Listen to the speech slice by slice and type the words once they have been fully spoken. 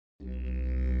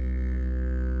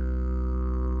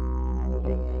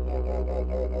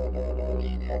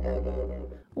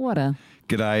Whata?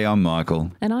 G'day, I'm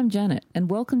Michael. And I'm Janet, and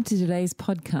welcome to today's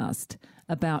podcast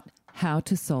about how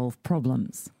to solve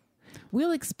problems.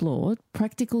 We'll explore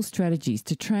practical strategies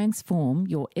to transform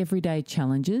your everyday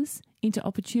challenges into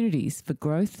opportunities for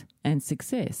growth and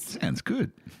success. Sounds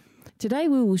good. Today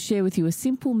we will share with you a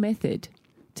simple method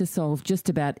to solve just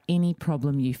about any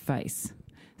problem you face.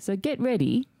 So get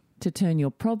ready to turn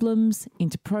your problems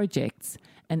into projects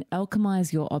and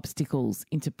alchemize your obstacles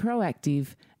into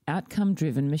proactive,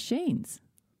 outcome-driven machines.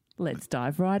 Let's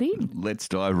dive right in. Let's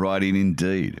dive right in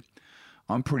indeed.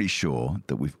 I'm pretty sure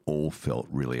that we've all felt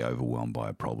really overwhelmed by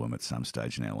a problem at some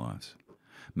stage in our lives.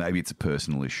 Maybe it's a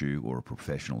personal issue or a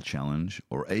professional challenge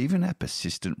or even a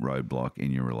persistent roadblock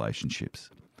in your relationships.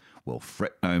 Well,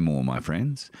 fret no more, my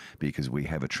friends, because we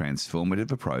have a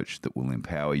transformative approach that will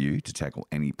empower you to tackle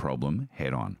any problem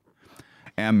head on.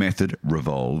 Our method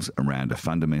revolves around a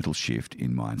fundamental shift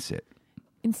in mindset.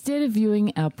 Instead of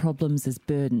viewing our problems as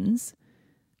burdens,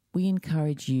 we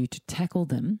encourage you to tackle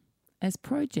them as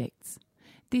projects.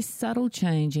 This subtle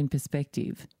change in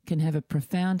perspective can have a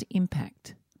profound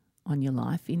impact on your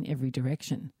life in every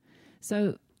direction.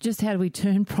 So just how do we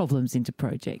turn problems into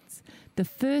projects? The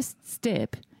first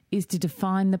step is to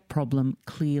define the problem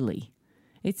clearly.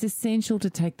 It's essential to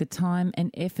take the time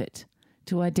and effort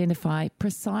to identify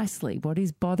precisely what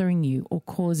is bothering you or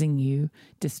causing you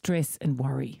distress and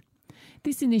worry.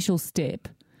 This initial step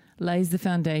lays the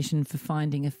foundation for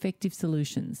finding effective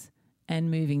solutions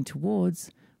and moving towards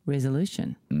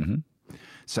resolution.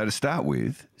 So to start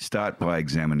with, start by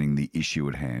examining the issue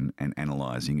at hand and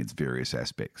analysing its various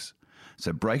aspects.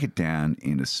 So break it down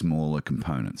into smaller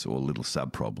components or little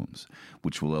sub-problems,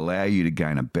 which will allow you to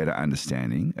gain a better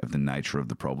understanding of the nature of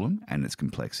the problem and its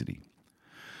complexity.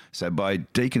 So by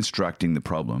deconstructing the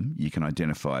problem, you can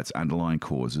identify its underlying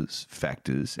causes,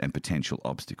 factors, and potential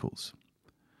obstacles.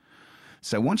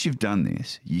 So once you've done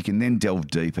this, you can then delve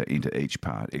deeper into each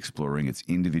part, exploring its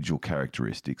individual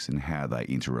characteristics and how they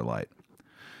interrelate.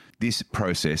 This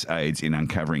process aids in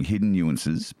uncovering hidden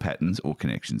nuances, patterns, or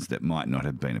connections that might not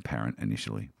have been apparent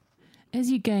initially.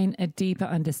 As you gain a deeper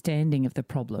understanding of the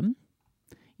problem,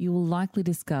 you will likely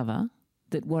discover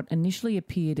that what initially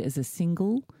appeared as a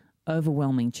single,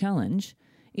 overwhelming challenge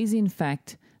is in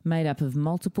fact made up of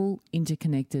multiple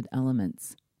interconnected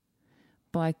elements.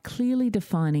 By clearly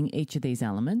defining each of these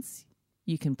elements,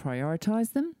 you can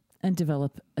prioritise them and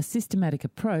develop a systematic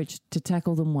approach to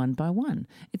tackle them one by one.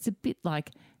 It's a bit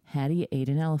like, how do you eat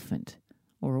an elephant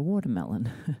or a watermelon?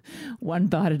 One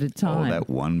bite at a time. Oh, that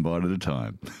one bite at a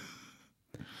time.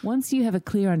 Once you have a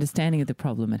clear understanding of the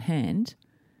problem at hand,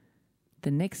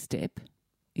 the next step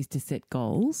is to set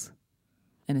goals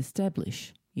and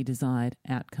establish your desired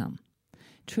outcome.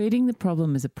 Treating the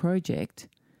problem as a project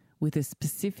with a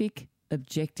specific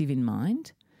objective in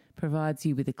mind provides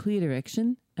you with a clear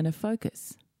direction and a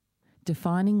focus.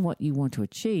 Defining what you want to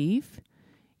achieve,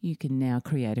 you can now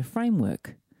create a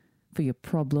framework for your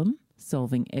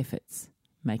problem-solving efforts,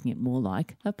 making it more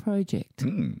like a project.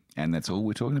 And that's all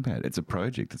we're talking about. It's a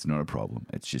project. It's not a problem.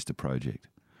 It's just a project.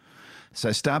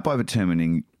 So start by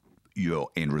determining your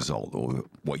end result or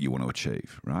what you want to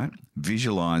achieve, right?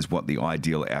 Visualize what the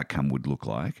ideal outcome would look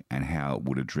like and how it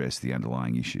would address the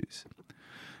underlying issues.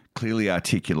 Clearly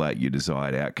articulate your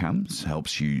desired outcomes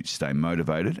helps you stay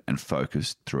motivated and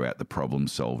focused throughout the problem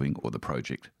solving or the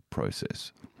project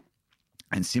process.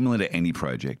 And similar to any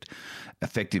project,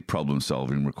 effective problem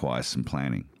solving requires some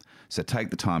planning. So take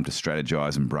the time to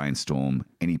strategize and brainstorm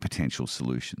any potential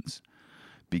solutions.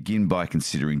 Begin by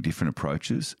considering different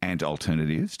approaches and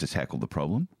alternatives to tackle the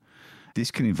problem.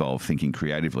 This can involve thinking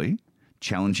creatively,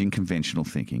 challenging conventional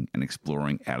thinking, and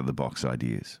exploring out-of-the-box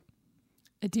ideas.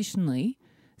 Additionally,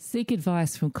 seek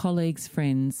advice from colleagues,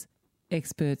 friends,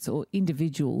 experts, or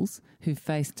individuals who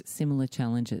faced similar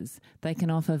challenges. They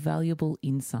can offer valuable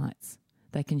insights.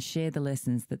 They can share the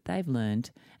lessons that they've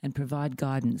learned and provide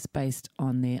guidance based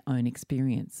on their own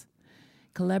experience.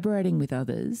 Collaborating with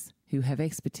others who have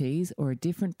expertise or a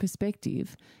different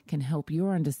perspective can help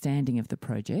your understanding of the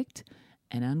project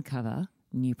and uncover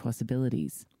new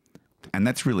possibilities. And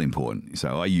that's really important.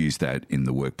 So I use that in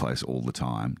the workplace all the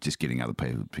time, just getting other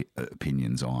people's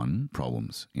opinions on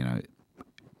problems,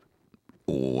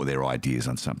 or their ideas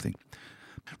on something.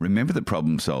 Remember that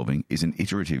problem solving is an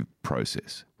iterative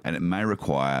process, and it may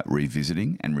require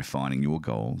revisiting and refining your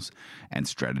goals and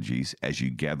strategies as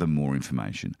you gather more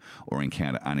information or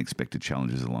encounter unexpected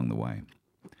challenges along the way.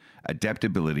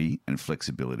 Adaptability and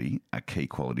flexibility are key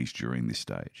qualities during this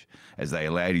stage, as they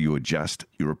allow you to adjust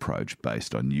your approach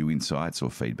based on new insights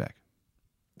or feedback.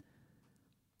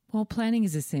 While planning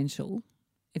is essential,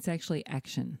 It's actually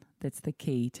action that's the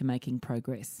key to making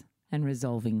progress and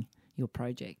resolving your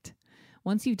project.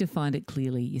 Once you've defined it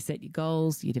clearly, you set your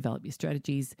goals, you develop your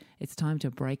strategies, it's time to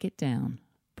break it down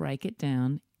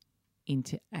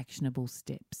into actionable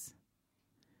steps.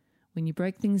 When you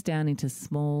break things down into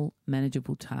small,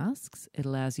 manageable tasks, it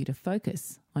allows you to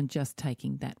focus on just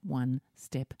taking that one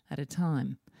step at a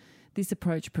time. This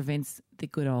approach prevents the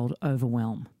good old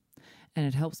overwhelm, and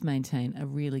it helps maintain a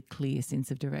really clear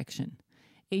sense of direction.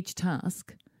 Each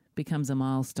task becomes a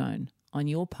milestone on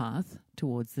your path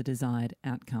towards the desired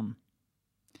outcome.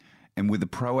 And with a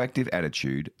proactive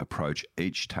attitude, approach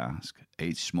each task,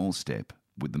 each small step,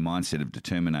 with the mindset of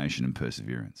determination and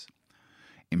perseverance.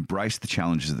 Embrace the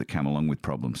challenges that come along with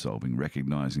problem solving,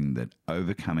 recognizing that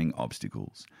overcoming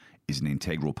obstacles is an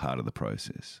integral part of the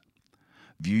process.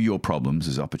 View your problems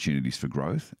as opportunities for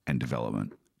growth and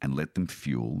development, and let them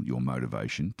fuel your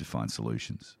motivation to find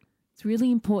solutions. It's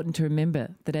really important to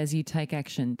remember that as you take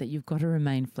action, that you've got to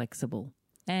remain flexible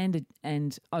and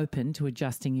open to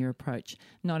adjusting your approach.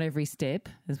 Not every step,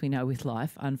 as we know with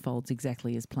life, unfolds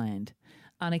exactly as planned.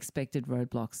 Unexpected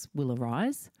roadblocks will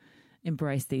arise.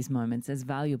 Embrace these moments as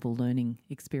valuable learning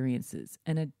experiences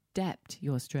and adapt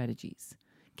your strategies.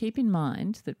 Keep in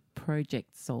mind that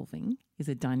project solving is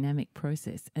a dynamic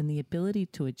process, and the ability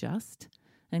to adjust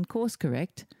and course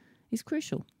correct is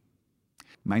crucial.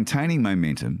 Maintaining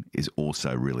momentum is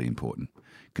also really important.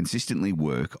 Consistently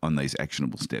work on these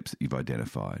actionable steps that you've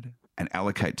identified and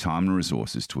allocate time and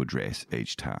resources to address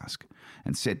each task,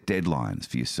 and set deadlines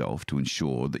for yourself to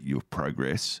ensure that your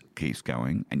progress keeps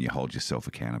going and you hold yourself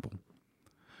accountable.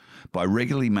 By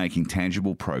regularly making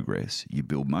tangible progress, you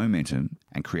build momentum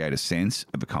and create a sense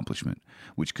of accomplishment,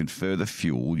 which can further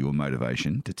fuel your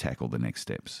motivation to tackle the next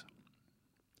steps.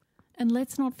 And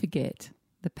let's not forget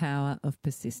the power of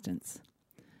persistence.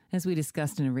 As we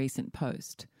discussed in a recent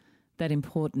post, that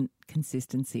important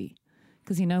consistency.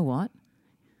 Because you know what?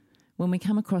 When we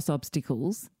come across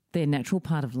obstacles, they're a natural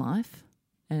part of life,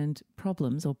 and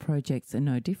problems or projects are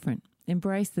no different.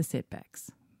 Embrace the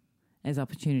setbacks as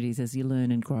opportunities as you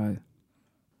learn and grow.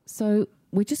 So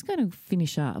we're just going to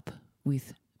finish up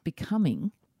with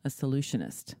becoming a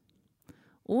solutionist.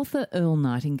 Author Earl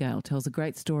Nightingale tells a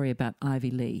great story about Ivy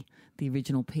Lee, the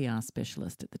original PR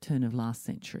specialist at the turn of last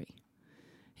century.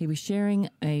 He was sharing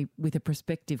with a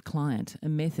prospective client a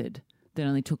method that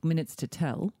only took minutes to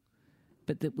tell,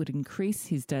 but that would increase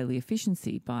his daily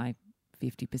efficiency by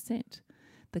 50%.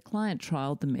 The client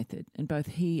trialled the method, and both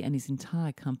he and his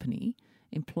entire company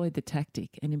employed the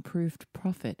tactic and improved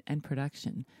profit and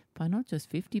production by not just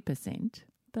 50%,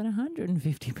 but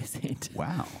 150%.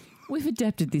 Wow. We've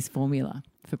adapted this formula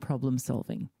for problem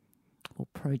solving or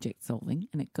project solving,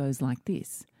 and it goes like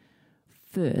this.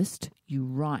 First, you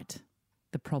write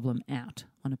the problem out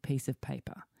on a piece of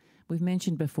paper. We've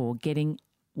mentioned before, getting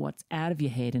what's out of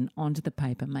your head and onto the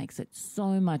paper makes it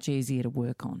so much easier to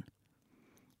work on.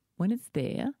 When it's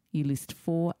there, you list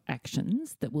 4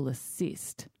 actions that will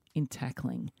assist in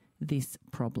tackling this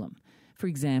problem. For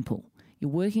example,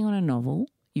 you're working on a novel,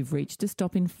 you've reached a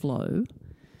stop in flow,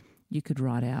 you could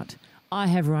write out, I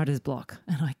have writer's block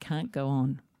and I can't go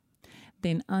on.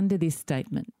 Then under this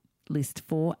statement, list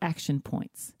 4 action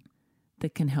points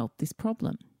that can help this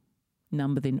problem.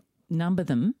 Number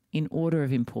them in order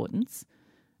of importance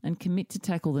and commit to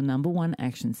tackle the number 1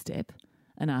 action step.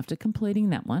 And after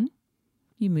completing that one,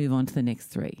 you move on to the next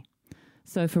 3.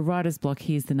 So for writer's block,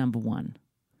 here's the number 1.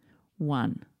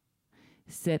 1.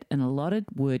 Set an allotted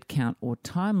word count or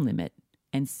time limit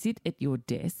and sit at your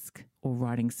desk or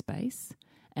writing space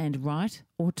and write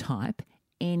or type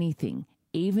anything,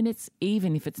 even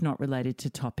if it's not related to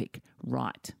topic.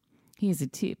 Write. Here's a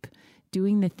tip.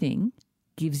 Doing the thing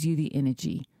gives you the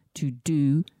energy to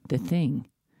do the thing.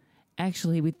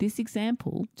 Actually, with this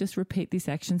example, just repeat this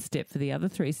action step for the other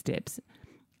 3 steps.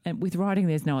 And with writing,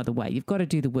 there's no other way. You've got to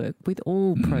do the work. With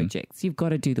all projects, you've got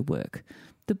to do the work.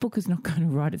 The book is not going to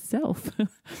write itself.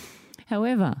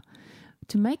 However,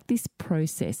 to make this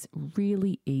process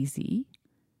really easy,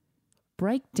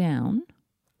 break down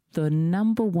the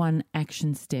number 1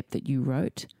 action step that you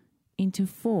wrote into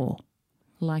 4,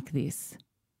 like this.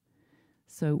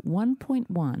 So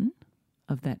 1.1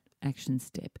 of that action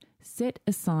step, set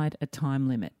aside a time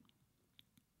limit.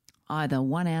 Either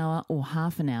 1 hour or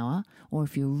half an hour, or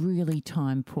if you're really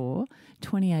time poor,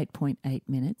 28.8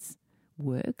 minutes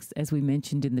works, as we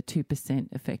mentioned in the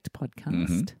 2% Effect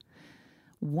podcast.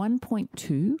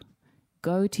 1.2,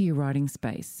 go to your writing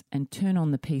space and turn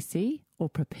on the PC or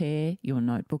prepare your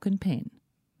notebook and pen.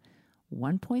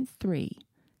 1.3,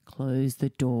 close the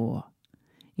door.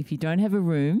 If you don't have a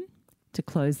room to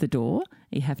close the door,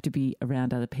 you have to be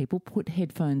around other people, put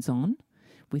headphones on.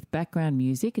 with background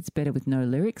music. It's better with no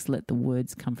lyrics. Let the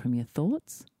words come from your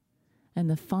thoughts. And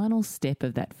the final step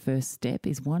of that first step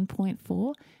is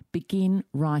 1.4. Begin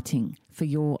writing for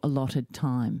your allotted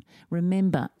time.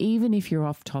 Remember, even if you're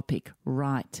off topic,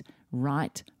 write.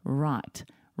 Write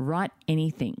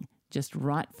anything. Just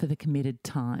write for the committed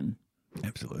time.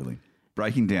 Absolutely.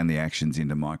 Breaking down the actions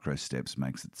into micro steps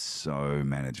makes it so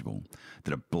manageable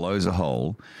that it blows a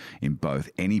hole in both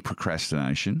any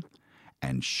procrastination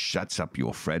and shuts up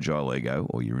your fragile ego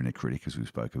or your inner critic, as we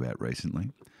spoke about recently,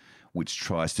 which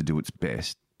tries to do its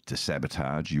best to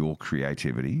sabotage your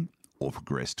creativity or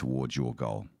progress towards your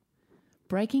goal.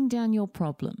 Breaking down your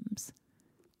problems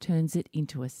turns it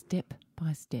into a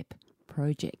step-by-step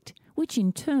project, which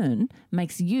in turn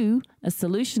makes you a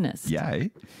solutionist. Yay.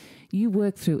 You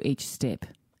work through each step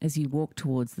as you walk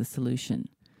towards the solution.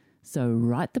 So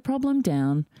write the problem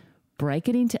down, break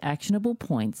it into actionable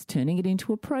points, turning it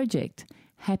into a project.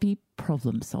 Happy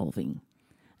problem solving.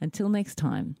 Until next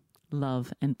time,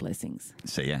 love and blessings.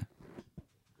 See ya.